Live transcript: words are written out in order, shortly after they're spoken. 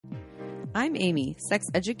I'm Amy, sex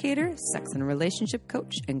educator, sex and relationship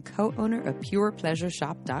coach, and co-owner of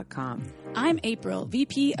PurePleasureShop.com. I'm April,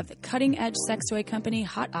 VP of the cutting-edge sex toy company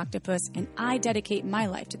Hot Octopus, and I dedicate my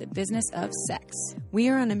life to the business of sex. We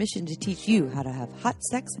are on a mission to teach you how to have hot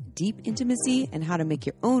sex, deep intimacy, and how to make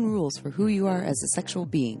your own rules for who you are as a sexual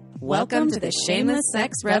being. Welcome to the Shameless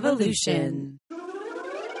Sex Revolution.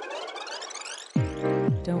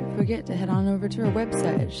 Don't forget to head on over to our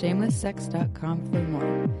website at shamelesssex.com for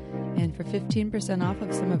more. And for 15% off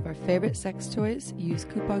of some of our favorite sex toys, use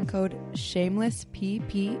coupon code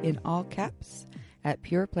SHAMELESSPP in all caps at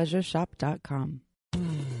purepleasureshop.com.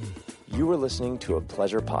 You are listening to a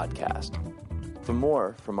Pleasure Podcast. For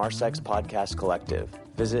more from our Sex Podcast Collective,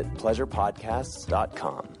 visit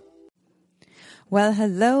pleasurepodcasts.com. Well,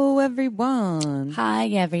 hello, everyone. Hi,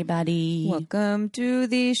 everybody. Welcome to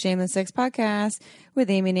the Shameless Sex Podcast with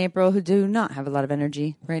Amy and April, who do not have a lot of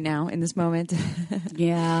energy right now in this moment.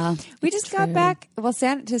 Yeah. We just got back, to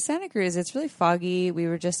Santa Cruz. It's really foggy. We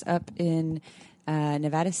were just up in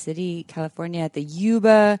Nevada City, California at the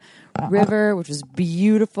Yuba River, which was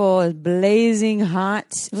beautiful. It was blazing hot.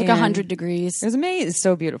 It was like 100 degrees. It was amazing. It's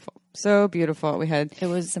so beautiful. So beautiful. We had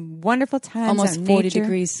some wonderful times. Almost out in 40 nature.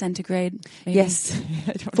 degrees centigrade. Maybe. Yes.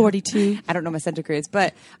 42. I don't know my centigrades,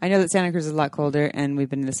 but I know that Santa Cruz is a lot colder, and we've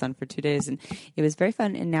been in the sun for 2 days, and it was very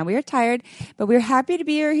fun. And now we are tired, but we're happy to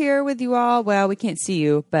be here with you all. Well, we can't see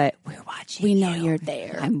you, but we're watching. We know you're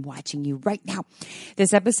there. I'm watching you right now.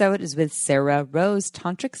 This episode is with Sarah Rose,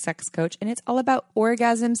 tantric sex coach, and it's all about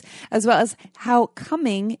orgasms as well as how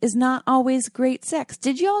coming is not always great sex.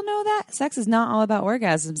 Did you all know that? Sex is not all about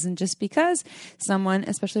orgasms, and just because someone,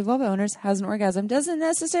 especially vulva owners, has an orgasm doesn't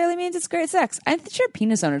necessarily mean it's great sex. I'm sure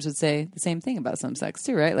penis owners would say the same thing about some sex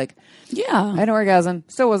too, right? Like, Yeah. I had an orgasm,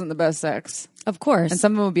 still wasn't the best sex. Of course. And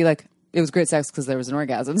some of them would be like, it was great sex because there was an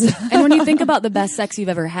orgasm. And when you think about the best sex you've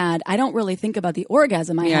ever had, I don't really think about the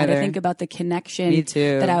orgasm I had. either. I think about the connection Me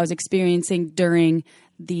too. that I was experiencing during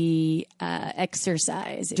the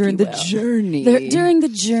exercise. if During you the will. journey. During the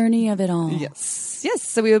journey of it all. Yes.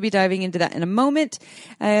 So we will be diving into that in a moment.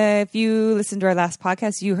 If you listened to our last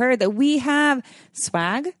podcast, you heard that we have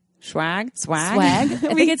swag. Swag? I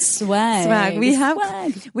think it's swag. Swag.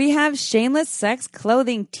 Swag. We have shameless sex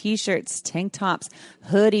clothing, t-shirts, tank tops,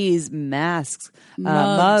 hoodies, masks,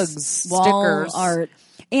 mugs, wall stickers, art.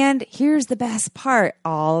 And here's the best part.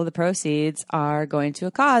 All of the proceeds are going to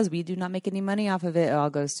a cause. We do not make any money off of it. It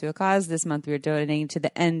all goes to a cause. This month we are donating to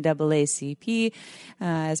the NAACP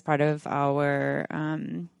as part of our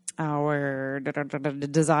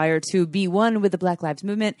desire to be one with the Black Lives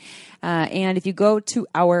Movement. And if you go to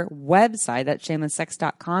our website, that's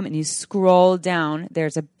shamelesssex.com, and you scroll down,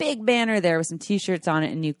 there's a big banner there with some t-shirts on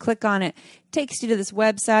it, and you click on it, takes you to this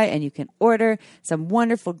website, and you can order some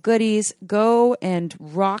wonderful goodies. Go and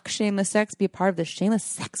rock Shameless Sex. Be a part of the Shameless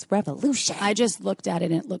Sex Revolution. I just looked at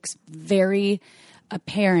it and it looks very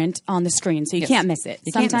apparent on the screen, so you Yes. can't miss it.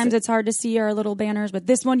 You can't miss Sometimes it. it's hard to see our little banners, but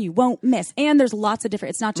this one you won't miss. And there's lots of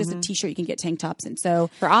different, it's not just a t-shirt, you can get tank tops. And so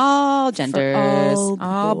For all genders,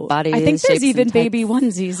 all bodies. I think there's shapes, even and baby types.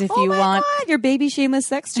 onesies if you my want. God, your baby shameless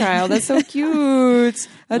sex child. That's so cute.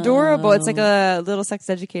 Adorable. It's like a little sex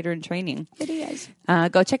educator in training. It is.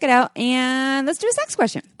 Go check it out, and let's do a sex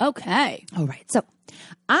question. Okay. All right. So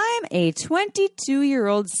I'm a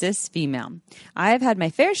 22-year-old cis female. I've had my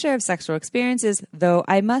fair share of sexual experiences, though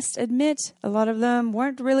I must admit a lot of them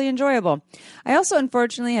weren't really enjoyable. I also,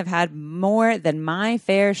 unfortunately, have had more than my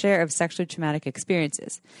fair share of sexually traumatic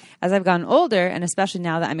experiences. As I've gotten older, and especially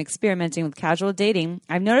now that I'm experimenting with casual dating,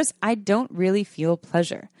 I've noticed I don't really feel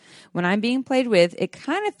pleasure. When I'm being played with, it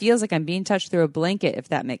kind of feels like I'm being touched through a blanket, if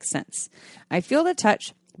that makes sense. I feel the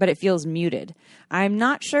touch, but it feels muted. I'm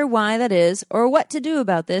not sure why that is or what to do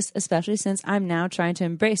about this, especially since I'm now trying to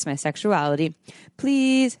embrace my sexuality.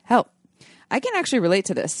 Please help. I can actually relate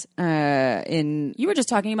to this. You were just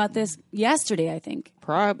talking about this yesterday, I think.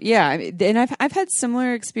 And I've had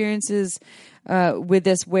similar experiences with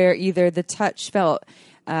this where either the touch felt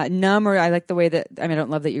numb, or I like the way that, I don't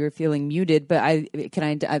love that you were feeling muted, but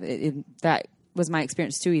that was my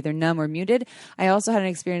experience too, either numb or muted. I also had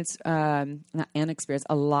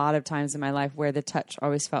a lot of times in my life where the touch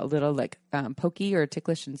always felt a little like pokey or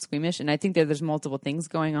ticklish and squeamish. And I think that there's multiple things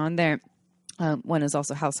going on there. One is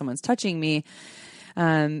also how someone's touching me.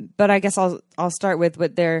 But I guess I'll start with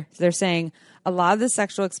what they're saying. A lot of the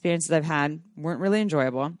sexual experiences I've had weren't really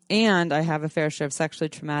enjoyable, and I have a fair share of sexually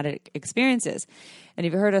traumatic experiences. And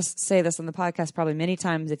you've heard us say this on the podcast probably many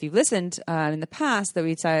times if you've listened in the past, that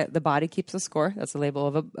we say the body keeps a score. That's the label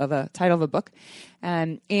of a title of a book.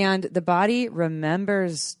 And the body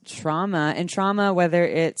remembers trauma, and trauma, whether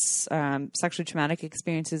it's sexually traumatic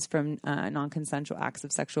experiences from non-consensual acts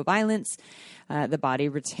of sexual violence, the body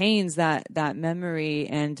retains that memory,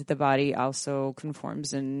 and the body also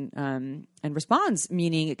conforms and responds,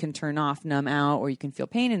 meaning it can turn off, numb out, or you can feel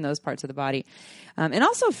pain in those parts of the body. And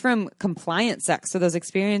also from compliant sex. So those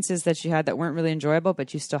experiences that you had that weren't really enjoyable,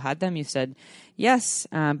 but you still had them. You said yes,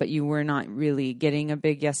 but you were not really getting a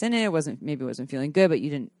big yes in it. Maybe it wasn't feeling good, but you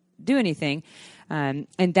didn't do anything. And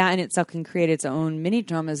that in itself can create its own mini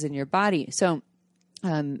traumas in your body. So,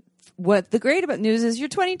 what the great about news is you're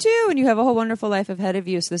 22 and you have a whole wonderful life ahead of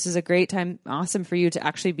you. So this is a great time, awesome for you to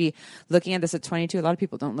actually be looking at this at 22. A lot of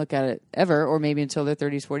people don't look at it ever, or maybe until their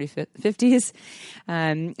 30s, 40s, 50s.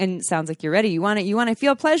 And it sounds like you're ready. You want to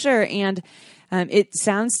feel pleasure. And it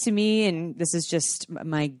sounds to me, and this is just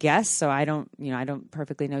my guess, so I don't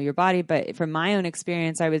perfectly know your body, but from my own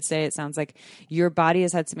experience, I would say it sounds like your body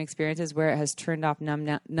has had some experiences where it has turned off,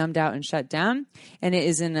 numbed out, and shut down, and it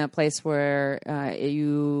is in a place where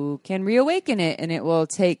you can reawaken it, and it will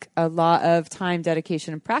take a lot of time,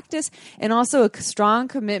 dedication, and practice, and also a strong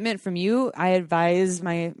commitment from you. I advise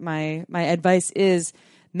my advice is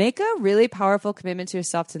make a really powerful commitment to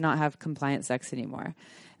yourself to not have compliant sex anymore.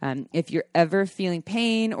 If you're ever feeling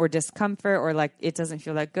pain or discomfort, or like it doesn't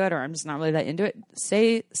feel that good, or I'm just not really that into it,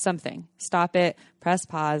 say something. Stop it, press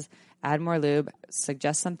pause, add more lube,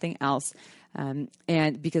 suggest something else.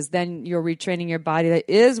 And because then you're retraining your body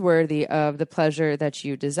that is worthy of the pleasure that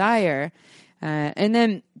you desire. And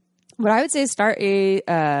then what I would say is start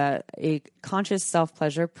a conscious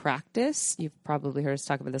self-pleasure practice. You've probably heard us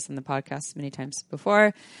talk about this in the podcast many times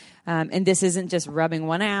before. And this isn't just rubbing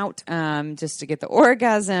one out just to get the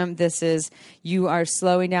orgasm. This is you are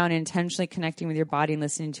slowing down and intentionally connecting with your body and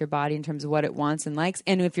listening to your body in terms of what it wants and likes.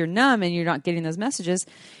 And if you're numb and you're not getting those messages,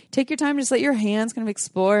 take your time, just let your hands kind of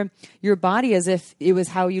explore your body as if it was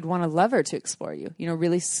how you'd want a lover to explore you,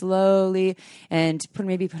 really slowly, and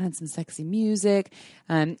maybe put on some sexy music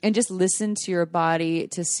and just listen to your body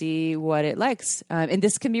to see what it likes. And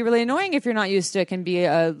this can be really annoying if you're not used to it. It can be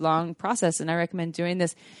a long process. And I recommend doing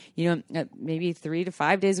this maybe 3 to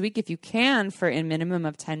 5 days a week if you can, for a minimum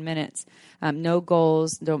of 10 minutes. No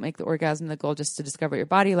goals. Don't make the orgasm the goal, just to discover what your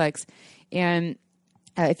body likes. And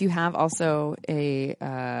if you have also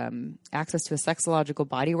access to a sexological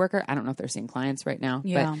body worker, I don't know if they're seeing clients right now,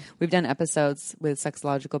 but we've done episodes with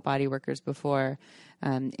sexological body workers before.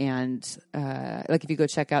 Like if you go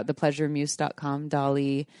check out thepleasuremuse.com,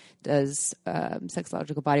 Dolly does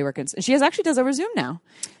sexological body work, and she actually does over Zoom now.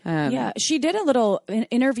 She did a little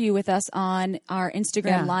interview with us on our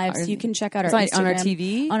Instagram Live, so you can check out our Instagram. On our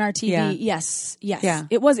TV? On our TV, yes. Yeah.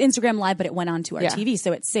 It was Instagram Live, but it went on to our TV,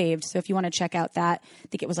 so it's saved. So if you want to check out that, I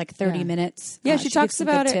think it was like 30 minutes. Yeah, she talks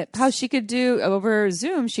about it, how she could do over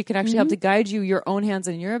Zoom. She could actually help to guide you, your own hands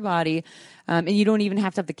and your body. And you don't even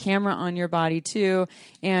have to have the camera on your body too.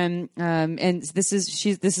 And this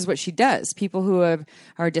is what she does. People who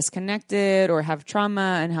are disconnected or have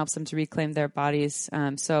trauma, and helps them to reclaim their bodies.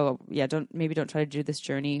 Don't try to do this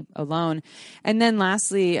journey alone. And then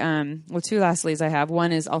lastly, two lastlies I have.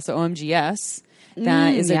 One is also OMGS.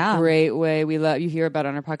 That is a great way. You hear about it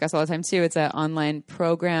on our podcast all the time too. It's an online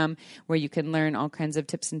program where you can learn all kinds of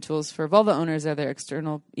tips and tools for vulva owners, either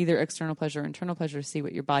external pleasure or internal pleasure, to see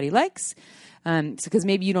what your body likes. Because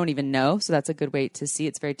maybe you don't even know. So that's a good way to see.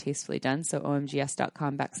 It's very tastefully done. So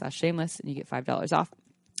omgs.com/shameless, and you get $5 off.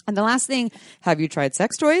 And the last thing, have you tried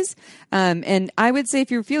sex toys? And I would say if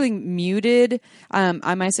you're feeling muted,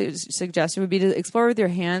 my suggestion would be to explore with your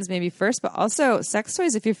hands maybe first, but also sex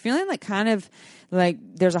toys. If you're feeling like kind of like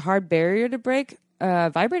there's a hard barrier to break,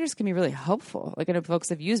 vibrators can be really helpful. Like I know folks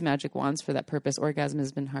have used magic wands for that purpose. Orgasm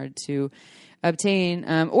has been hard to obtain,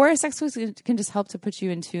 or sex toys can just help to put you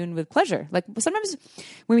in tune with pleasure. Like sometimes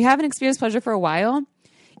when we haven't experienced pleasure for a while,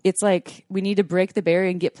 it's like we need to break the barrier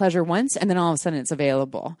and get pleasure once, and then all of a sudden it's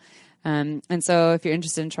available. And so if you're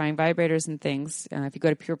interested in trying vibrators and things, if you go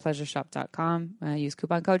to purepleasureshop.com, use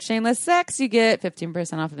coupon code SHAMELESSSEX, you get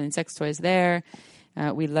 15% off of any sex toys there.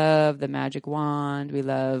 We love the magic wand. We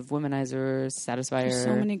love womanizers, satisfier. There's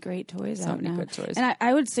so many great toys out now. So many good toys. And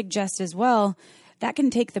I would suggest as well, that can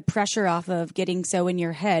take the pressure off of getting so in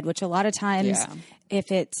your head, which a lot of times,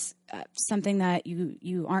 if it's something that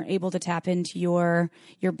you aren't able to tap into your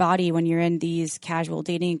body when you're in these casual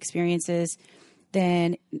dating experiences,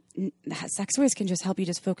 then sex toys can just help you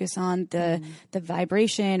just focus on the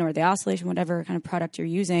vibration or the oscillation, whatever kind of product you're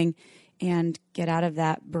using, and get out of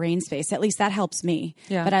that brain space. At least that helps me.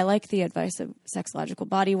 Yeah. But I like the advice of sexological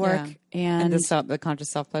body work and the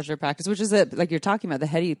conscious self-pleasure practice, which is like you're talking about, the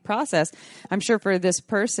heady process. I'm sure for this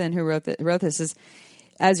person who wrote this is,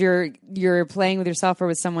 as you're playing with yourself or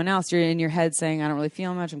with someone else, you're in your head saying, I don't really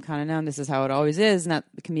feel much. I'm kind of numb. This is how it always is. And that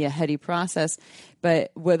can be a heady process.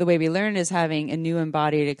 But the way we learn is having a new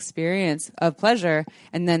embodied experience of pleasure.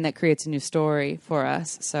 And then that creates a new story for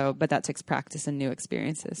us. But that takes practice and new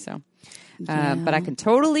experiences. So, but I can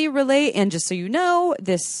totally relate. And just so you know,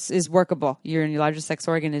 this is workable. Your largest sex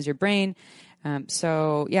organ is your brain. There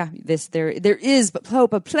is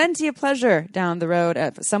plenty of pleasure down the road.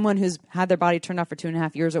 Someone who's had their body turned off for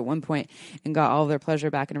 2.5 years at one point and got all of their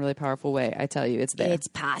pleasure back in a really powerful way. I tell you, it's there. It's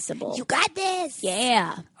possible. You got this.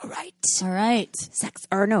 Yeah. All right.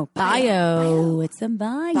 Bio. It's a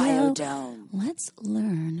bio. Biodome. Let's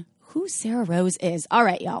learn who Sarah Rose is. All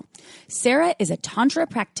right, y'all. Sarah is a Tantra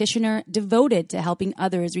practitioner devoted to helping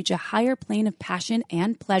others reach a higher plane of passion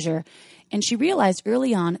and pleasure. And she realized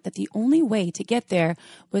early on that the only way to get there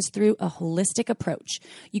was through a holistic approach.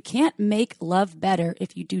 You can't make love better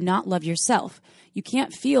if you do not love yourself. You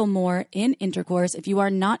can't feel more in intercourse if you are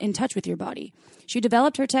not in touch with your body. She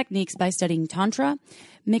developed her techniques by studying Tantra,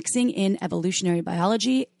 mixing in evolutionary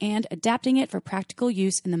biology, and adapting it for practical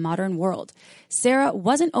use in the modern world. Sarah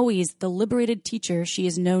wasn't always the liberated teacher she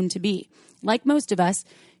is known to be. Like most of us,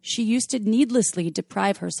 she used to needlessly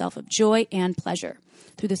deprive herself of joy and pleasure.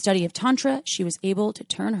 Through the study of Tantra, she was able to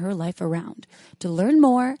turn her life around. To learn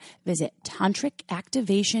more, visit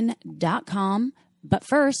tantricactivation.com. But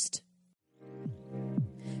first,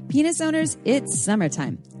 penis owners, it's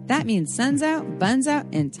summertime. That means sun's out, buns out,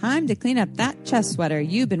 and time to clean up that chest sweater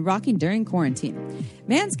you've been rocking during quarantine.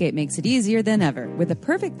 Manscaped makes it easier than ever with a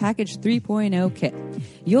Perfect Package 3.0 kit.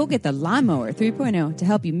 You'll get the Lawnmower 3.0 to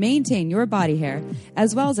help you maintain your body hair,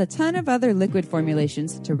 as well as a ton of other liquid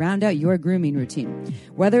formulations to round out your grooming routine.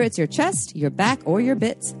 Whether it's your chest, your back, or your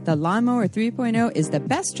bits, the Lawnmower 3.0 is the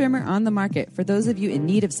best trimmer on the market for those of you in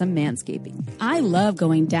need of some manscaping. I love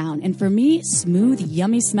going down, and for me, smooth,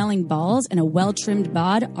 yummy-smelling balls and a well-trimmed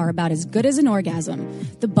bod are about as good as an orgasm.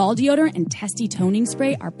 The ball deodorant and testy toning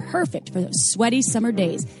spray are perfect for those sweaty summer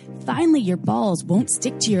days. Finally, your balls won't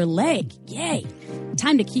stick to your leg. Yay!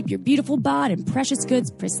 Time to keep your beautiful bod and precious goods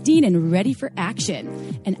pristine and ready for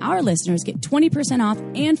action. And our listeners get 20% off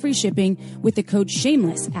and free shipping with the code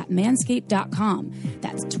SHAMELESS at manscaped.com.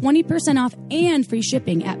 That's 20% off and free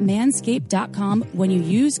shipping at manscaped.com when you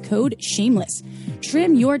use code SHAMELESS.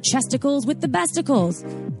 Trim your chesticles with the besticles.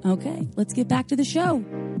 Okay, let's get back to the show.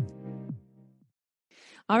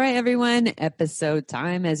 All right, everyone, episode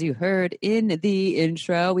time. As you heard in the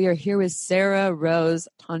intro, we are here with Sarah Rose,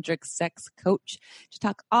 tantric sex coach, to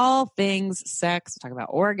talk all things sex. We'll talk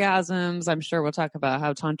about orgasms. I'm sure we'll talk about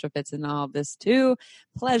how tantra fits in all of this too,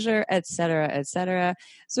 pleasure, etc., etc.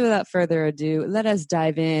 So without further ado, let us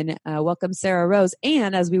dive in. Welcome, Sarah Rose.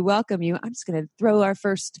 And as we welcome you, I'm just going to throw our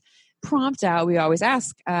first prompt out. We always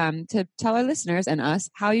ask to tell our listeners and us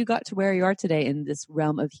how you got to where you are today in this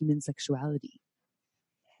realm of human sexuality.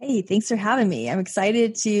 Hey, thanks for having me. I'm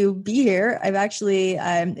excited to be here. I've actually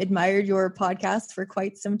admired your podcast for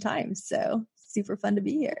quite some time, so super fun to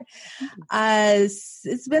be here.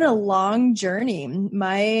 It's been a long journey.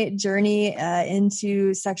 My journey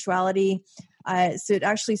into sexuality, so it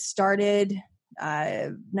actually started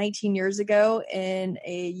 19 years ago in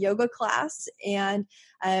a yoga class, and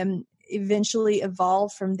eventually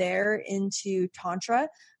evolved from there into Tantra.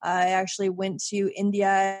 I actually went to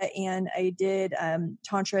India and I did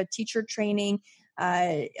Tantra teacher training.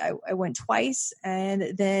 I went twice,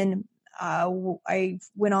 and then I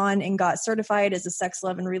went on and got certified as a sex,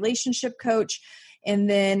 love, and relationship coach. And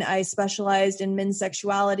then I specialized in men's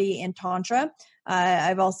sexuality and Tantra.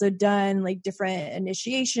 I've also done like different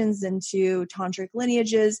initiations into tantric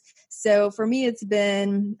lineages. So for me, it's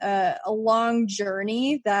been a long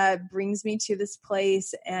journey that brings me to this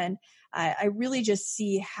place. And I really just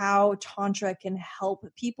see how Tantra can help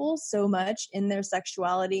people so much in their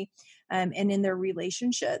sexuality and in their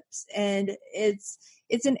relationships. And it's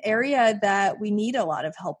an area that we need a lot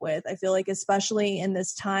of help with. I feel like, especially in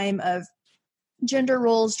this time of gender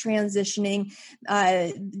roles transitioning,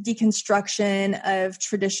 deconstruction of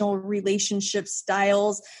traditional relationship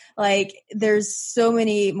styles. Like, there's so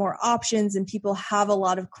many more options, and people have a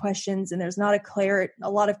lot of questions, and there's not a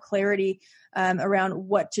lot of clarity around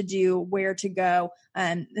what to do, where to go,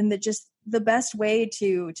 and the best way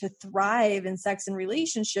to thrive in sex and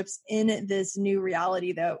relationships in this new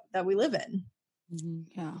reality that we live in.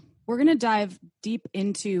 Mm-hmm. Yeah. we're going to dive deep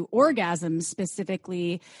into orgasms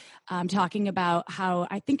specifically, talking about how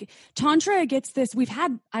I think Tantra gets this. We've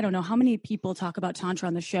had, I don't know how many people talk about Tantra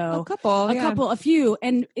on the show. A few.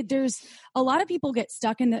 And there's a lot of people get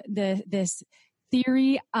stuck in this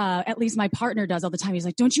theory, at least my partner does all the time. He's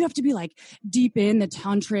like, don't you have to be like deep in the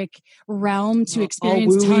tantric realm to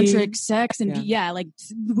experience tantric sex and be like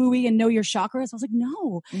wooey and know your chakras? I was like,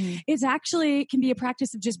 no, it's actually, it can be a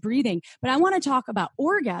practice of just breathing. But I want to talk about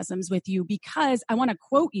orgasms with you because I want to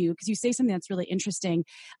quote you because you say something that's really interesting.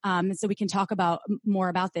 So we can talk about more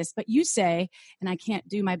about this, but you say, and I can't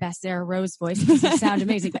do my best Sarah Rose voice because you sound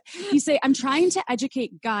amazing, but you say, I'm trying to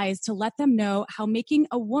educate guys to let them know how making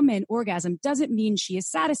a woman orgasm doesn't mean she is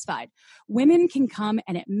satisfied. Women can come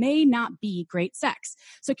and it may not be great sex.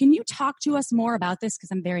 So can you talk to us more about this? Because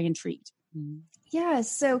I'm very intrigued. Yeah,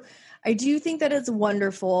 so I do think that it's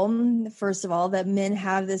wonderful, first of all, that men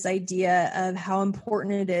have this idea of how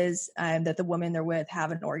important it is that the women they're with have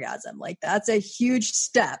an orgasm. Like that's a huge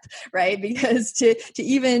step, right? Because to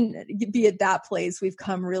even be at that place, we've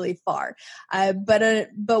come really far. But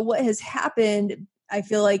what has happened, I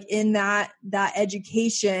feel like in that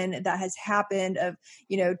education that has happened of,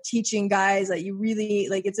 teaching guys that you really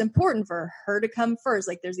like, it's important for her to come first.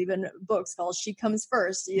 Like there's even books called She Comes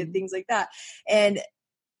First, things like that. And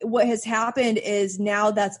what has happened is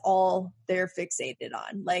now that's all they're fixated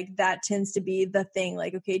on. Like that tends to be the thing.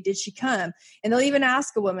 Like, okay, did she come? And they'll even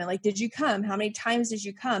ask a woman, like, did you come? How many times did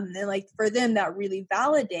you come? And then like for them, that really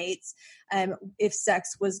validates if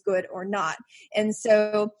sex was good or not. And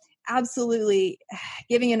so absolutely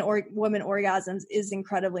giving woman orgasms is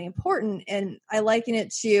incredibly important. And I liken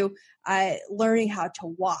it to learning how to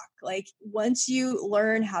walk. Like once you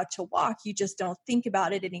learn how to walk, you just don't think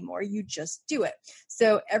about it anymore. You just do it.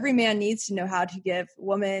 So every man needs to know how to give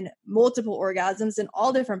woman multiple orgasms in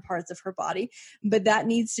all different parts of her body. But that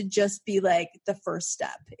needs to just be like the first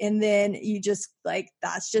step. And then you just like,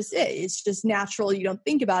 that's just it. It's just natural. You don't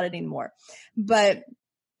think about it anymore. But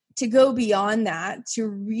to go beyond that, to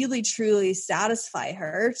really truly satisfy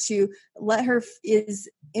her, to let her is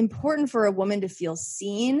important for a woman to feel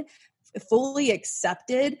seen, fully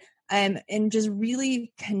accepted, and just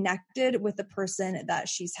really connected with the person that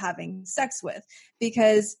she's having sex with,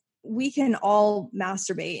 because we can all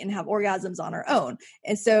masturbate and have orgasms on our own.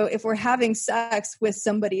 And so if we're having sex with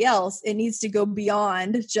somebody else, it needs to go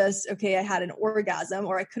beyond just, okay, I had an orgasm,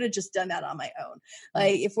 or I could have just done that on my own.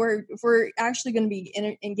 Like if we're actually going to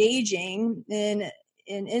be engaging in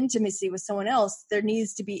intimacy with someone else, there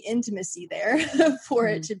needs to be intimacy there for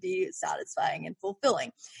it to be satisfying and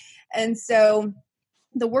fulfilling. And so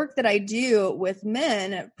the work that I do with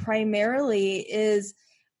men primarily is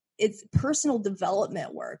it's personal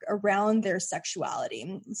development work around their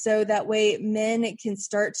sexuality. So that way men can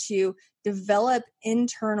start to develop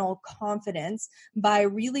internal confidence by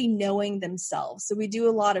really knowing themselves. So we do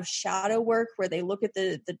a lot of shadow work where they look at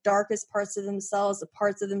the darkest parts of themselves, the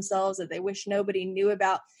parts of themselves that they wish nobody knew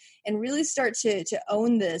about, and really start to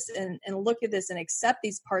own this and look at this and accept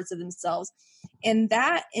these parts of themselves. And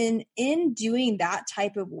that in doing that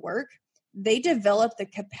type of work, they develop the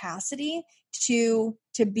capacity to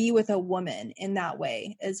be with a woman in that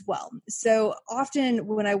way as well. So often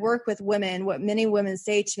when I work with women, what many women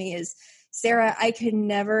say to me is, Sarah, I could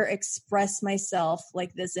never express myself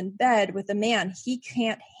like this in bed with a man. He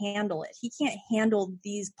can't handle it. He can't handle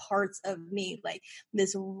these parts of me, like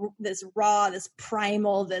this raw, this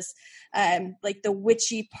primal, this like the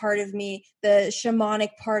witchy part of me, the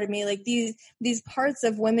shamanic part of me, like these parts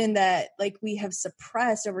of women that like we have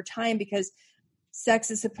suppressed over time because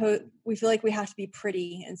sex is we feel like we have to be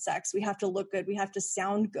pretty in sex. We have to look good. We have to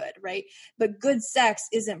sound good, right? But good sex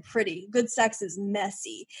isn't pretty. Good sex is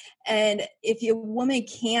messy. And if a woman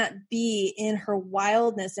can't be in her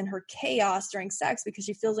wildness and her chaos during sex because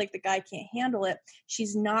she feels like the guy can't handle it,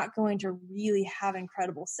 she's not going to really have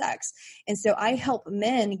incredible sex. And so I help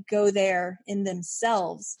men go there in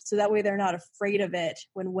themselves so that way they're not afraid of it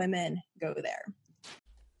when women go there.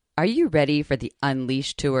 Are you ready for the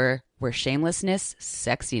Unleashed Tour, where shamelessness,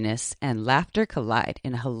 sexiness, and laughter collide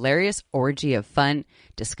in a hilarious orgy of fun,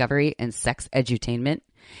 discovery, and sex edutainment?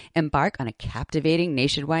 Embark on a captivating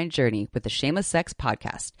nationwide journey with the Shameless Sex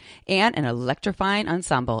Podcast and an electrifying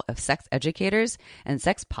ensemble of sex educators and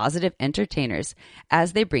sex-positive entertainers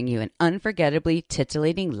as they bring you an unforgettably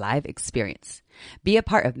titillating live experience. Be a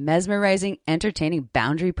part of mesmerizing, entertaining,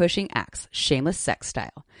 boundary-pushing acts, shameless sex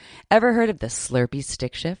style. Ever heard of the Slurpee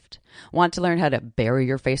stick shift? Want to learn how to bury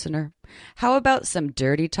your face in her? How about some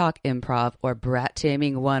dirty talk improv or brat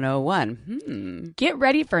taming 101? Get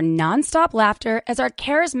ready for nonstop laughter as our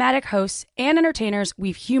charismatic hosts and entertainers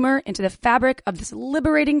weave humor into the fabric of this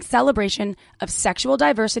liberating celebration of sexual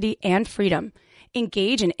diversity and freedom.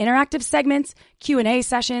 Engage in interactive segments, Q&A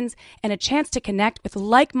sessions, and a chance to connect with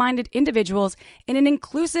like-minded individuals in an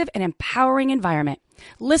inclusive and empowering environment.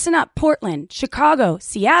 Listen up, Portland, Chicago,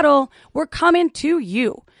 Seattle, we're coming to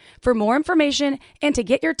you. For more information and to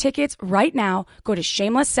get your tickets right now, go to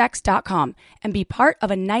shamelesssex.com and be part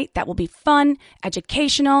of a night that will be fun,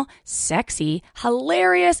 educational, sexy,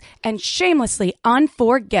 hilarious, and shamelessly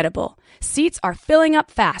unforgettable. Seats are filling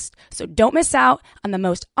up fast, so don't miss out on the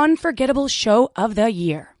most unforgettable show of the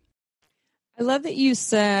year. I love that you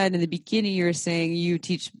said in the beginning, you were saying you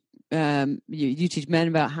teach you teach men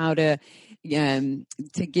about how to learn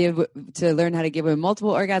how to give women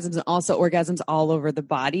multiple orgasms and also orgasms all over the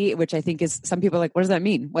body, which I think is, some people are like, what does that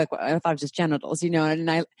mean? Like, I thought it was just genitals, and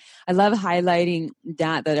I love highlighting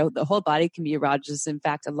that the whole body can be erogenous. In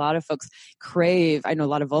fact, a lot of folks crave, I know a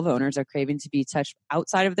lot of vulva owners are craving to be touched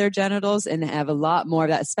outside of their genitals and have a lot more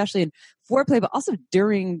of that, especially in foreplay, but also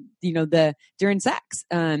during sex,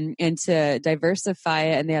 and to diversify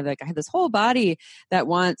it. And they have I have this whole body that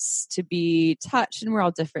wants to be touched, and we're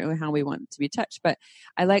all different in how we want to be touched. But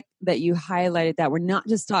I like that you highlighted that we're not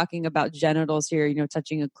just talking about genitals here,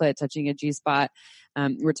 touching a clit, touching a G-spot.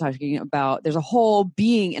 We're talking about, there's a whole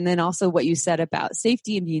being, and then also what you said about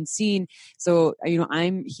safety and being seen. So,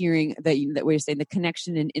 I'm hearing that what you're saying, the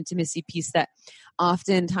connection and intimacy piece, that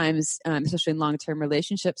oftentimes, especially in long-term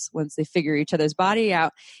relationships, once they figure each other's body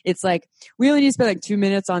out, it's like, we only need to spend 2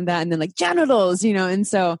 minutes on that, and then genitals, and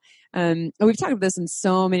so, we've talked about this in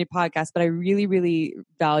so many podcasts, but I really, really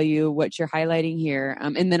value what you're highlighting here.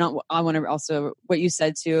 And then I want to also, what you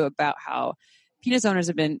said too about how penis owners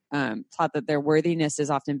have been taught that their worthiness is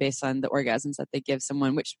often based on the orgasms that they give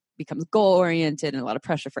someone, which becomes goal-oriented and a lot of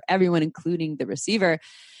pressure for everyone, including the receiver.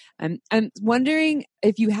 I'm wondering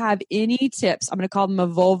if you have any tips. I'm going to call them a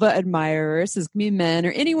vulva admirer. This can be men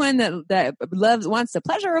or anyone that wants to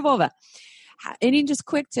pleasure a vulva. Any just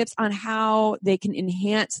quick tips on how they can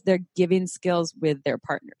enhance their giving skills with their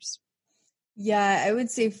partners? Yeah, I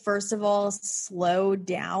would say, first of all, slow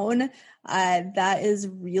down. That is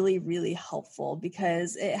really, really helpful,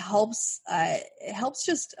 because it helps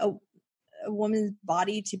just a woman's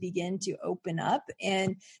body to begin to open up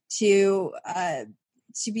and to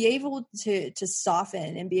be able to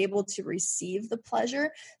soften and be able to receive the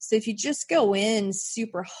pleasure. So if you just go in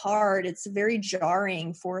super hard, it's very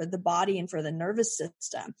jarring for the body and for the nervous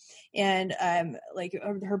system. And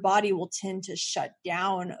her body will tend to shut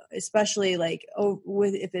down, especially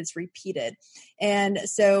if it's repeated. And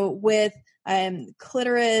so with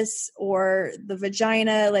clitoris or the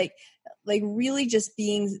vagina, like really just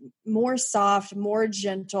being more soft, more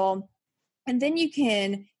gentle, and then you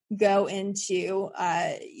can go into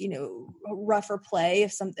rougher play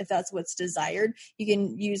if that's what's desired. You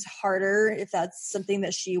can use harder if that's something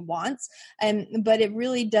that she wants, but it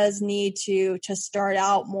really does need to start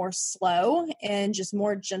out more slow and just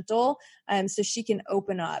more gentle, so she can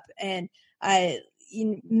open up. And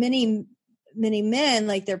many men,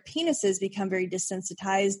 their penises become very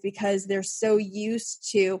desensitized because they're so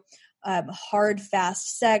used to hard,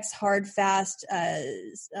 fast sex, hard, fast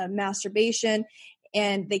masturbation,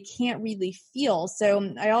 and they can't really feel.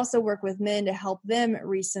 So I also work with men to help them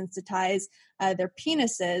resensitize their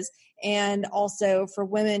penises, and also for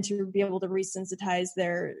women to be able to resensitize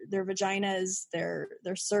their vaginas, their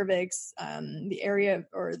cervix, the area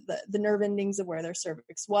or the nerve endings of where their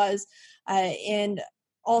cervix was, and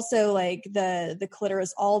also the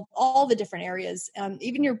clitoris, all the different areas.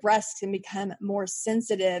 Even your breasts can become more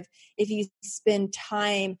sensitive if you spend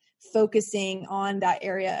time focusing on that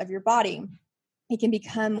area of your body. It can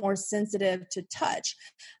become more sensitive to touch.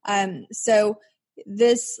 So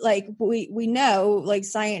this, we know,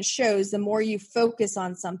 science shows, the more you focus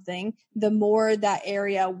on something, the more that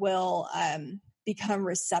area will become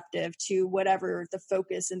receptive to whatever the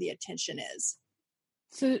focus and the attention is.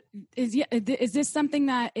 So is this something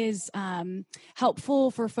that is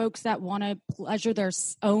helpful for folks that want to pleasure their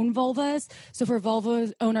own vulvas? So for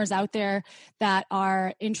vulva owners out there that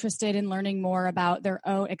are interested in learning more about their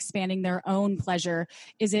own, expanding their own pleasure,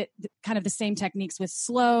 is it kind of the same techniques with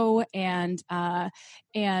slow and I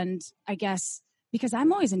guess, because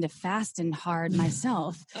I'm always into fast and hard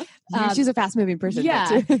myself. She's a fast moving person.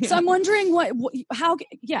 Yeah. So I'm wondering how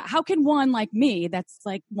can one like me that's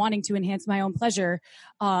wanting to enhance my own pleasure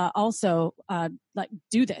also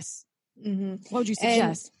do this? Mm-hmm. What would you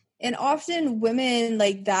suggest? And often women,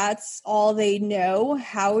 like, that's all they know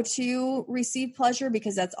how to receive pleasure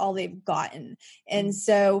because that's all they've gotten. And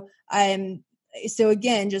so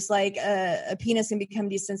again, just like a penis can become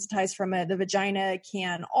desensitized from the vagina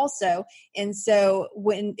can also. And so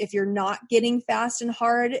if you're not getting fast and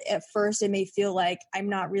hard at first, it may feel like I'm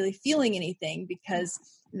not really feeling anything because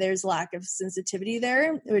there's lack of sensitivity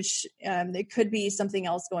there, which it could be something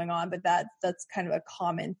else going on, but that's kind of a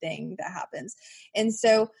common thing that happens. And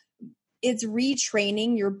so it's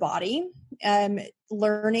retraining your body,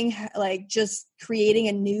 learning, like just creating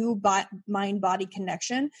a new mind-body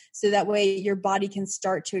connection so that way your body can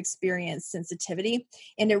start to experience sensitivity,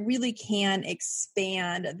 and it really can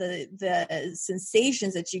expand the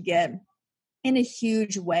sensations that you get in a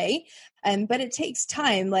huge way. But it takes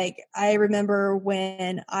time. Like I remember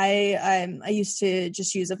when I used to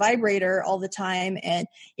just use a vibrator all the time, and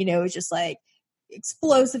it was just like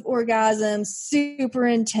explosive orgasms, super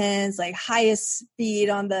intense, like highest speed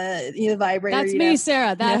on the vibrator. That's me,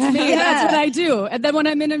 Sarah. That's me. Yeah. That's what I do. And then when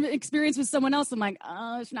I'm in an experience with someone else, I'm like,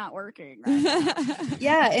 oh, it's not working. Right?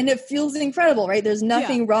 Yeah. And it feels incredible, right? There's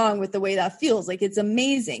nothing wrong with the way that feels. Like, it's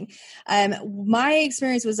amazing. My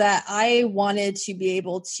experience was that I wanted to be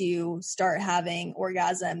able to start having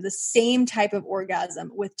orgasm, the same type of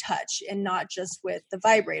orgasm with touch and not just with the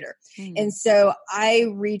vibrator. And so I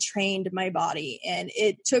retrained my body, and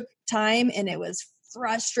it took time, and it was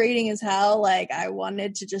frustrating as hell. Like, I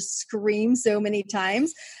wanted to just scream so many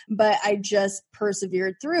times, but I just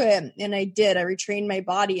persevered through it. And I did. I retrained my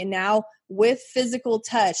body. And now with physical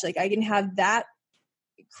touch, like, I can have that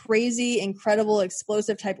crazy, incredible,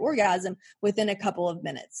 explosive type orgasm within a couple of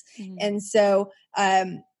minutes. And so,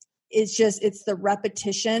 it's the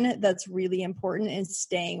repetition that's really important, and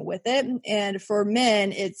staying with it. And for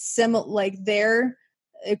men, it's similar, like their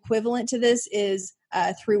equivalent to this is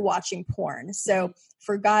through watching porn. So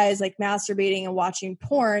for guys, like, masturbating and watching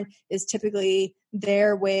porn is typically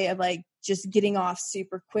their way of like just getting off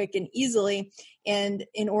super quick and easily. And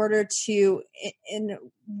in order to,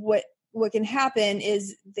 what can happen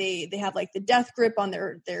is they have like the death grip on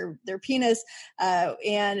their penis,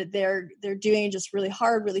 and they're doing it just really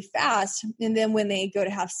hard, really fast. And then when they go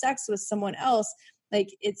to have sex with someone else,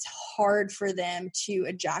 like, it's hard for them to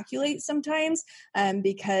ejaculate sometimes,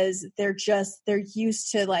 because they're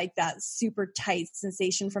used to like that super tight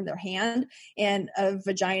sensation from their hand, and a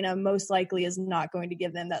vagina most likely is not going to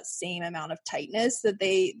give them that same amount of tightness that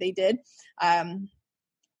they did.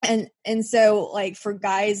 And so, like, for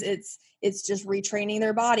guys, it's just retraining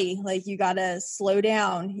their body. Like, you got to slow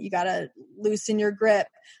down, you got to loosen your grip.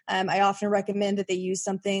 I often recommend that they use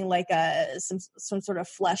something like some sort of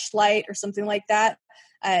fleshlight or something like that.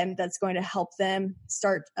 That's going to help them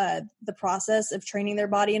start the process of training their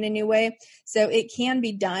body in a new way. So it can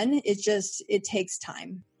be done. It takes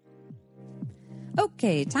time.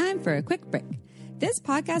 Okay, time for a quick break. This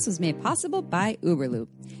podcast was made possible by Uberlube.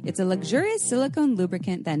 It's a luxurious silicone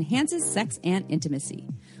lubricant that enhances sex and intimacy.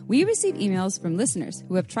 We receive emails from listeners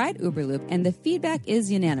who have tried Uberlube, and the feedback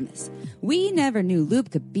is unanimous. We never knew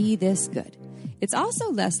lube could be this good. It's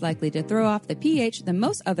also less likely to throw off the pH than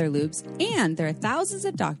most other lubes, and there are thousands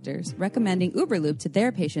of doctors recommending Uberlube to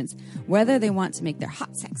their patients, whether they want to make their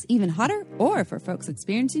hot sex even hotter or for folks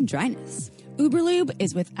experiencing dryness. Uberlube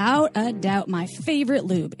is without a doubt my favorite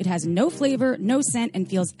lube. It has no flavor, no scent, and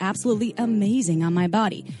feels absolutely amazing on my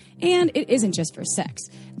body. And it isn't just for sex.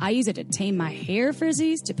 I use it to tame my hair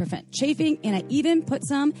frizzies, to prevent chafing, and I even put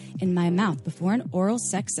some in my mouth before an oral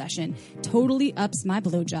sex session. Totally ups my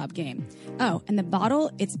blowjob game. Oh, and the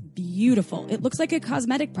bottle, it's beautiful. It looks like a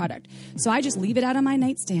cosmetic product, so I just leave it out on my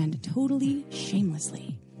nightstand, totally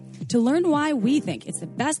shamelessly. To learn why we think it's the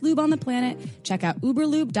best lube on the planet, check out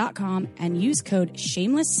uberlube.com and use code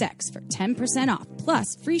SHAMELESSSEX for 10% off,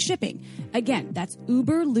 plus free shipping. Again, that's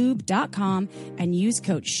uberlube.com and use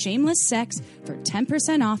code SHAMELESSSEX for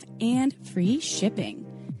 10% off and free shipping.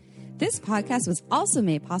 This podcast was also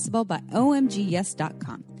made possible by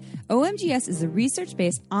OMGYes.com. OMGYes is a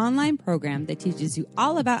research-based online program that teaches you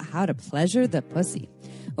all about how to pleasure the pussy.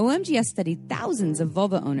 OMGYes studied thousands of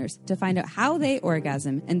vulva owners to find out how they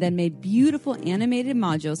orgasm, and then made beautiful animated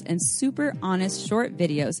modules and super honest short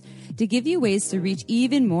videos to give you ways to reach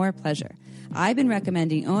even more pleasure. I've been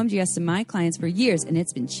recommending OMGS to my clients for years, and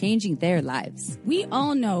it's been changing their lives. We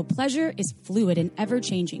all know pleasure is fluid and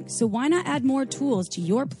ever-changing, so why not add more tools to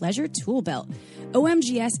your pleasure tool belt?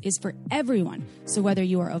 OMGS is for everyone, so whether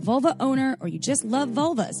you are a vulva owner or you just love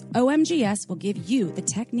vulvas, OMGS will give you the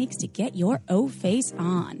techniques to get your O-face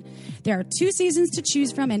on. There are 2 seasons to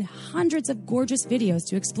choose from and hundreds of gorgeous videos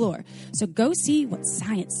to explore, so go see what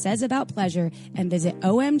science says about pleasure and visit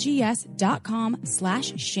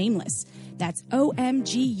omgs.com/shameless. That's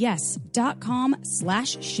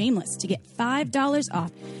omgs.com/shameless to get $5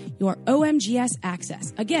 off your OMGS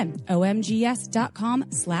access. Again,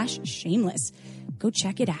 omgs.com/shameless. Go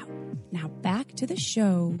check it out. Now back to the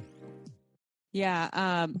show.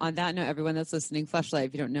 Yeah. On that note, everyone that's listening, Fleshlight,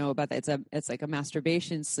 if you don't know about that, it's like a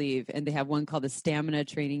masturbation sleeve, and they have one called the Stamina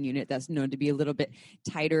Training Unit that's known to be a little bit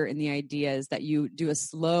tighter. And the idea is that you do a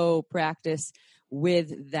slow practice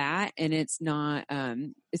with that, and it's not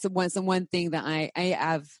it's the one thing that I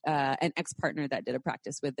have an ex-partner that did a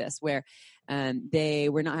practice with this where they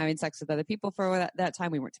were not having sex with other people for that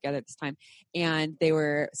time. We weren't together at this time, and they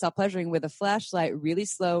were self-pleasuring with a flashlight, really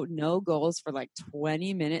slow, no goals, for like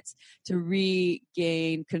 20 minutes to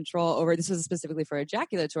regain control over. This was specifically for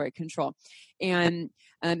ejaculatory control. And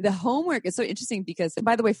the homework is so interesting because,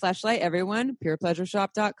 by the way, Fleshlight, everyone,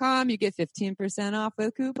 purepleasureshop.com, you get 15% off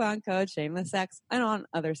with coupon code Shameless Sex, and on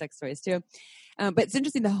other sex toys too. But it's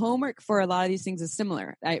interesting. The homework for a lot of these things is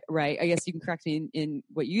similar, right? I guess you can correct me in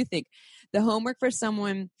what you think. The homework for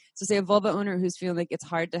someone, so say a vulva owner who's feeling like it's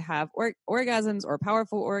hard to have orgasms or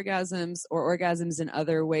powerful orgasms or orgasms in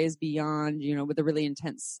other ways beyond, with a really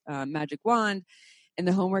intense magic wand. And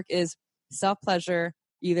the homework is self-pleasure,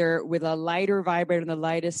 either with a lighter vibrator and the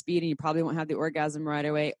lightest speed, and you probably won't have the orgasm right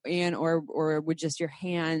away, and or with just your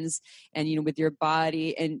hands and with your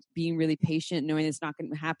body, and being really patient, knowing it's not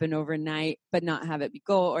going to happen overnight, but not have it be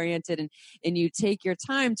goal oriented, and you take your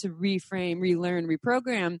time to reframe, relearn,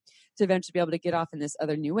 reprogram to eventually be able to get off in this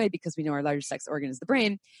other new way, because we know our largest sex organ is the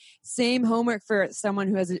brain. Same homework for someone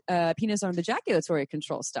who has a penis on the ejaculatory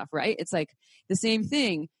control stuff, right? It's like the same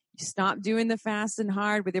thing. Stop doing the fast and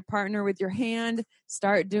hard with your partner with your hand.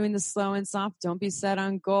 Start doing the slow and soft. Don't be set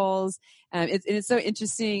on goals. It's so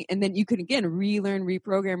interesting. And then you can, again, relearn,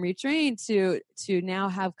 reprogram, retrain to now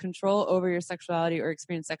have control over your sexuality or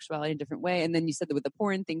experience sexuality in a different way. And then you said that with the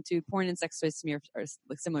porn thing too. Porn and sex toys to me are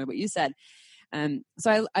similar to what you said.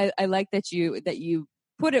 So I like that you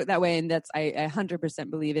put it that way, and that's I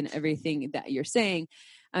 100% believe in everything that you're saying.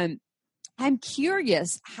 I'm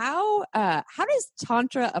curious, how does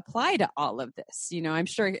Tantra apply to all of this? I'm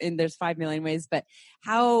sure there's 5 million ways, but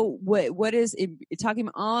what is it, talking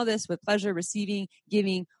about all of this with pleasure, receiving,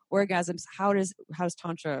 giving, orgasms? How does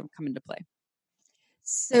Tantra come into play?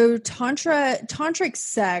 So tantric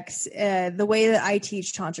sex, the way that I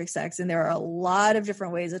teach tantric sex, and there are a lot of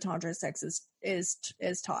different ways that tantric sex is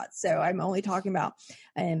taught. So I'm only talking about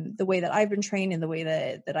the way that I've been trained and the way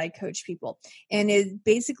that I coach people. And it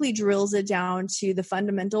basically drills it down to the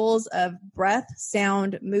fundamentals of breath,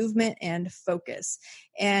 sound, movement, and focus.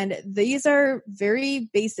 And these are very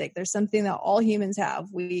basic. There's something that all humans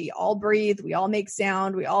have. We all breathe, we all make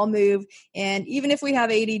sound, we all move. And even if we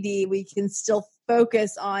have ADD, we can still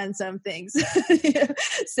focus on some things.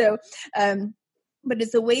 So, but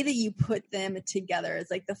it's the way that you put them together.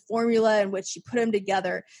 It's like the formula in which you put them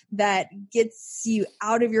together that gets you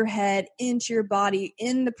out of your head, into your body,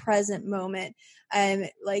 in the present moment.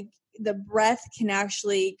 Like the breath can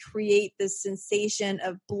actually create this sensation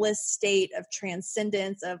of bliss state, of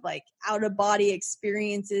transcendence, of like out of body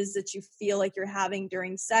experiences that you feel like you're having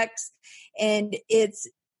during sex. And it's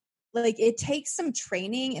like, it takes some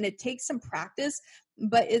training and it takes some practice,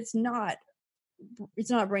 but it's not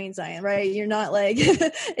brain science, right? You're not like,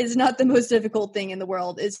 it's not the most difficult thing in the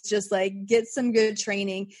world. It's just like, get some good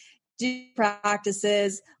training, do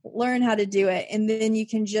practices, learn how to do it. And then you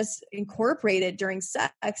can just incorporate it during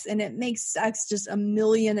sex, and it makes sex just a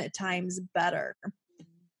million times better.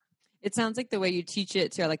 It sounds like the way you teach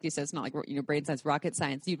it too, like you said, it's not like, brain science, rocket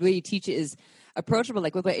science. The way you teach it is approachable,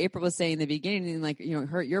 like with what April was saying in the beginning, and like,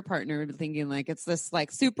 hurt your partner thinking like it's this like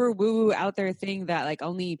super woo out there thing that like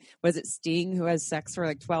only, was it Sting who has sex for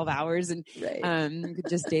like 12 hours and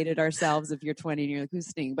just dated ourselves if you're 20 and you're like, who's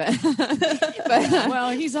Sting? But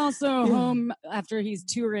well, he's also home after he's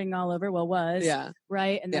touring all over. Well,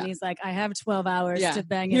 right? And then he's like, I have 12 hours to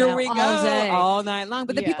bang it out all day, all night long.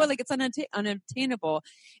 But the people are like, it's unobtainable.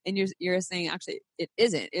 And you're saying actually it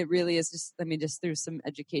isn't. It really is just, just through some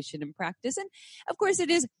education and practice. And of course it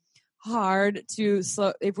is hard to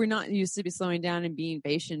slow, if we're not used to be slowing down and being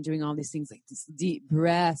patient, doing all these things like this deep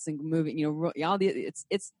breaths and moving, all the,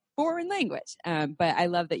 it's foreign language. But I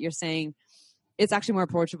love that you're saying it's actually more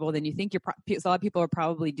approachable than you think. A lot of people are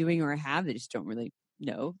probably doing or have, they just don't really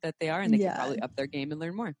know that they are, and they can probably up their game and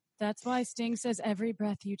learn more. That's why Sting says every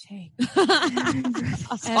breath you take.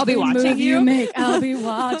 I'll be watching you. Make, I'll be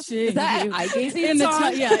watching. Is that you. eye gazing in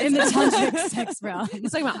the in the tantric sex realm.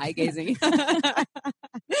 It's like about eye gazing. That's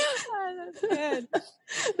good.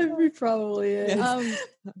 It probably is.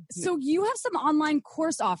 So you have some online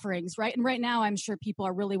course offerings, right? And right now, I'm sure people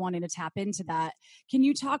are really wanting to tap into that. Can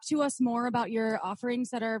you talk to us more about your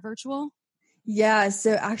offerings that are virtual? Yeah,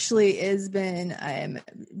 so actually it's been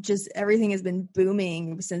just everything has been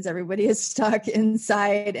booming since everybody is stuck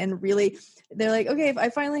inside, and really they're like, okay, if I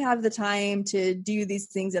finally have the time to do these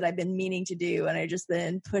things that I've been meaning to do, and I've just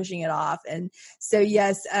been pushing it off. And so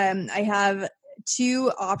yes, I have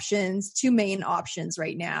two main options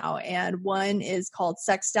right now. And one is called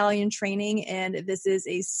Sex Stallion Training. And this is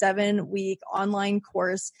a 7-week online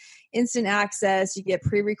course, instant access. You get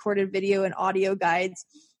pre-recorded video and audio guides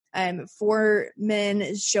for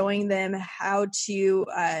men, showing them how to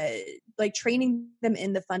training them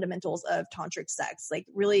in the fundamentals of tantric sex, like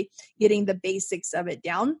really getting the basics of it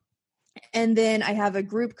down. And then I have a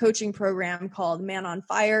group coaching program called Man on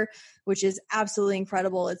Fire, which is absolutely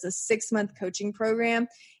incredible. It's a 6-month coaching program.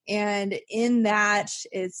 And in that,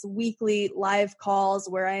 it's weekly live calls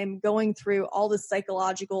where I'm going through all the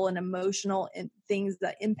psychological and emotional things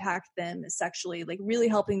that impact them sexually, like really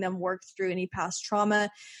helping them work through any past trauma,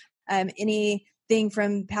 anything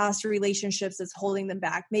from past relationships that's holding them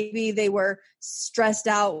back. Maybe they were stressed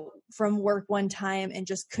out from work one time and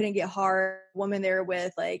just couldn't get hard. Woman they were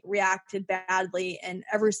with reacted badly, and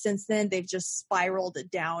ever since then they've just spiraled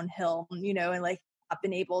downhill, and not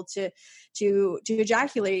been able to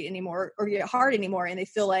ejaculate anymore or get hard anymore. And they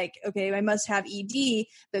feel like, okay, I must have ED,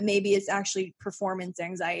 but maybe it's actually performance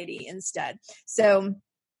anxiety instead. So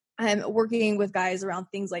I'm working with guys around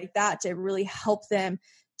things like that to really help them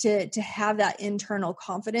to have that internal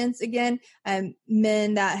confidence again.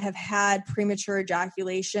 Men that have had premature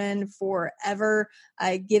ejaculation forever,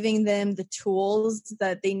 giving them the tools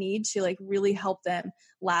that they need to really help them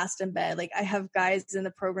last in bed. I have guys in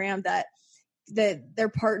the program that their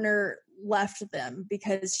partner left them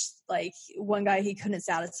because one guy, he couldn't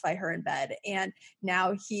satisfy her in bed, and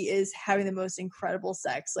now he is having the most incredible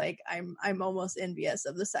sex. I'm almost envious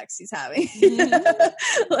of the sex he's having.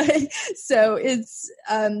 So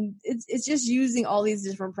it's just using all these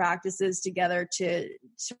different practices together to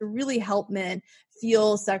really help men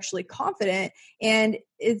feel sexually confident. And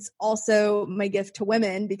it's also my gift to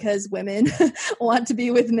women, because women want to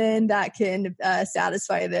be with men that can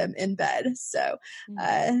satisfy them in bed. So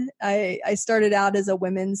I started out as a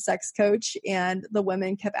women's sex coach, and the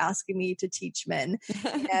women kept asking me to teach men.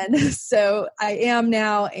 And so I am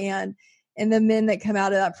now, and the men that come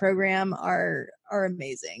out of that program are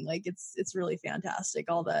amazing. It's really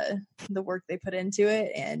fantastic, all the work they put into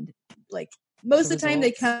it. And most of the time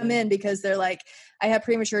they come in because they're like, I have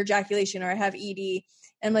premature ejaculation or I have ED.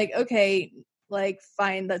 And okay,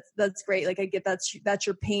 fine, that's great. I get that's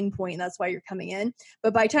your pain point. And that's why you're coming in.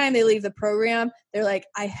 But by the time they leave the program, they're like,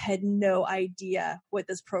 I had no idea what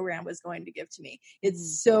this program was going to give to me.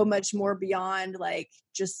 It's so much more beyond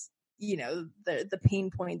just, the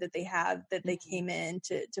pain point that they have that they came in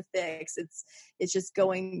to fix. It's just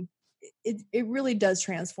going, it really does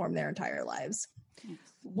transform their entire lives.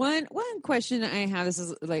 One question I have, this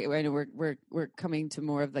is I know we're coming to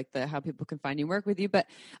more of the how people can find you, work with you, but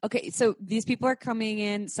okay, so these people are coming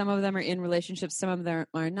in, some of them are in relationships, some of them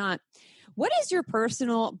are not. What is your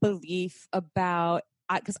personal belief about,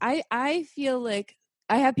 because I feel like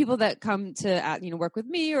I have people that come to work with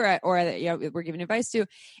me or we're giving advice to,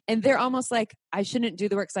 and they're almost like, I shouldn't do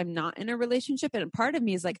the work because I'm not in a relationship. And part of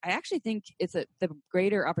me is I actually think it's the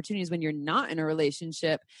greater opportunities when you're not in a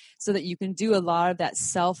relationship, so that you can do a lot of that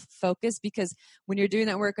self-focus. Because when you're doing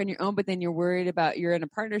that work on your own, but then you're worried about you're in a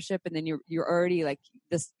partnership, and then you're already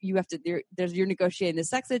this, you have to, you're negotiating the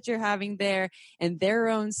sex that you're having there and their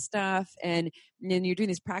own stuff, and then you're doing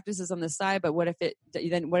these practices on the side. But what if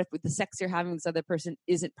with the sex you're having with this other person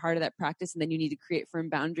isn't part of that practice, and then you need to create firm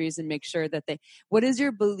boundaries and make sure that what is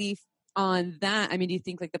your belief on that? I mean, do you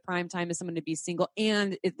think the prime time is someone to be single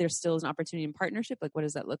and if there still is an opportunity in partnership? What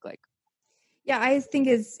does that look like? Yeah, I think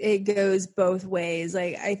it goes both ways.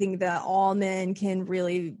 I think that all men can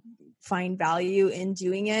really find value in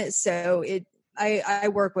doing it. So I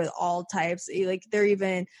work with all types.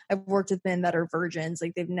 I've worked with men that are virgins,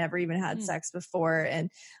 they've never even had sex before. And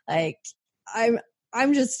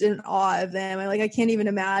I'm just in awe of them. I can't even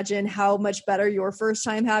imagine how much better your first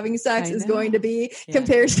time having sex is going to be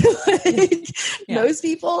compared to most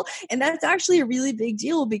people. And that's actually a really big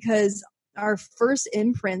deal because our first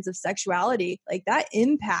imprints of sexuality, that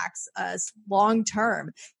impacts us long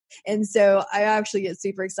term. And so I actually get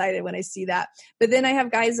super excited when I see that. But then I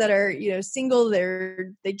have guys that are, single.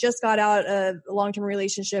 They just got out of a long-term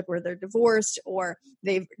relationship, or they're divorced, or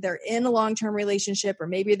they're in a long-term relationship, or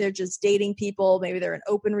maybe they're just dating people. Maybe they're in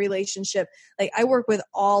an open relationship. I work with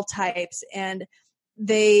all types, and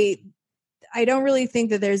I don't really think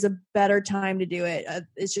that there's a better time to do it.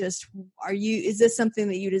 It's just, is this something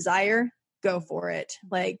that you desire? Go for it.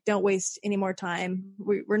 Don't waste any more time.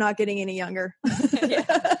 We're not getting any younger.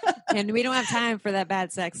 And we don't have time for that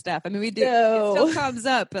bad sex stuff. I mean, we do. No. It still comes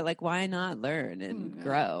up, but why not learn and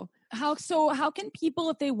grow? How can people,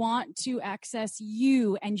 if they want to access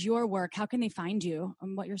you and your work, how can they find you?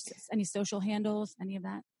 Any social handles, any of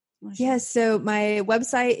that? Yes. So my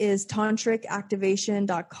website is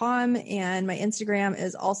tantricactivation.com, and my Instagram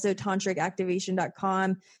is also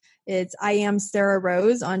tantricactivation.com. It's I am Sarah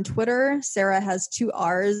Rose on Twitter. Sarah has 2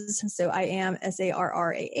 R's. So I am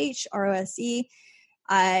SARRAHROSE.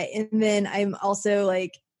 And then I'm also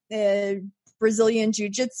a Brazilian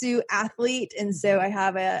Jiu-Jitsu athlete. And so I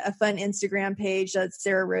have a fun Instagram page that's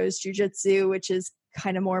Sarah Rose Jiu-Jitsu, which is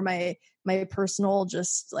kind of more my personal,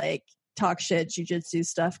 just talk shit jiu-jitsu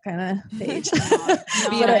stuff kind of page.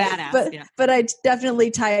 Being a badass. But I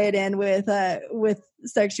definitely tie it in with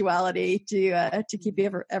sexuality to keep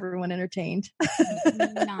everyone entertained.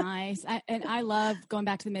 Nice. I love going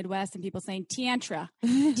back to the Midwest and people saying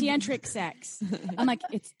tantric sex. I'm like,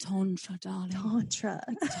 it's tantra, darling. Tantra.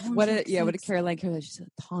 What did Caroline She said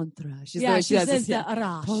tantra. She says the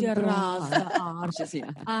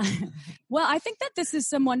well, I think that this is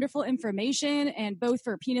some wonderful information, and both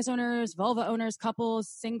for penis owners, vulva owners, couples,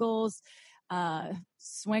 singles,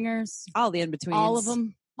 swingers, all the in-betweens. All of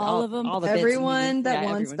them. All of them. All the everyone that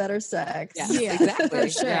wants better sex. Yeah, exactly. For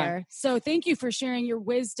sure. Yeah. So thank you for sharing your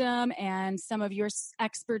wisdom and some of your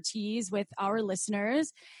expertise with our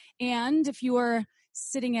listeners. And if you are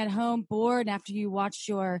sitting at home bored after you watched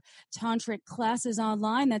your tantric classes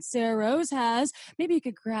online that Sarah Rose has, maybe you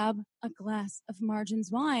could grab a glass of Margins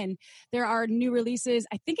wine. There are new releases.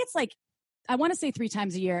 I think it's I want to say 3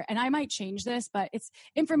 times a year, and I might change this, but it's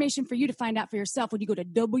information for you to find out for yourself when you go to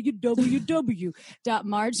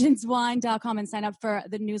www.marginswine.com and sign up for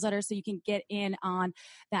the newsletter so you can get in on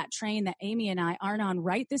that train that Amy and I aren't on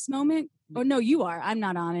right this moment. Oh, no, you are. I'm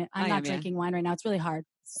not on it. I'm not drinking wine right now. It's really hard.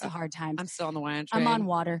 It's a hard time. I'm still on the wine train. I'm on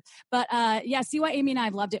water. But see why Amy and I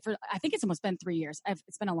have loved it for, I think it's almost been 3 years.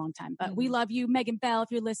 It's been a long time. But we love you. Megan Bell, if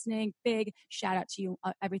you're listening, big shout out to you,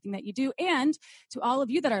 everything that you do. And to all of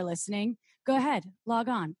you that are listening, go ahead, log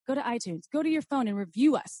on, go to iTunes, go to your phone and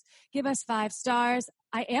review us. Give us 5 stars.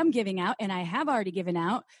 I am giving out, and I have already given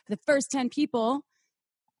out for the first 10 people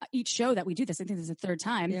each show that we do this. I think this is the 3rd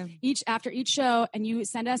time. Yeah. After each show, and you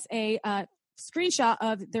send us a screenshot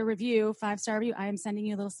of their review, 5-star review, I am sending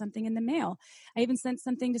you a little something in the mail. I even sent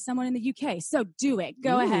something to someone in the UK. So do it.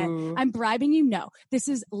 Go ahead. I'm bribing you. No, this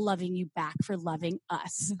is loving you back for loving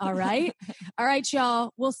us. All right. All right,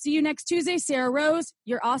 y'all. We'll see you next Tuesday. Sarah Rose,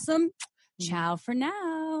 you're awesome. Ciao for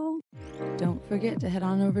now. Don't forget to head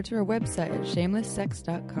on over to our website at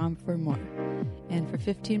shamelesssex.com for more. And for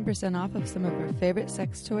 15% off of some of our favorite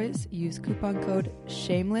sex toys, use coupon code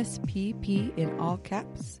SHAMELESSPP in all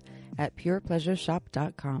caps at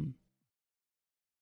purepleasureshop.com.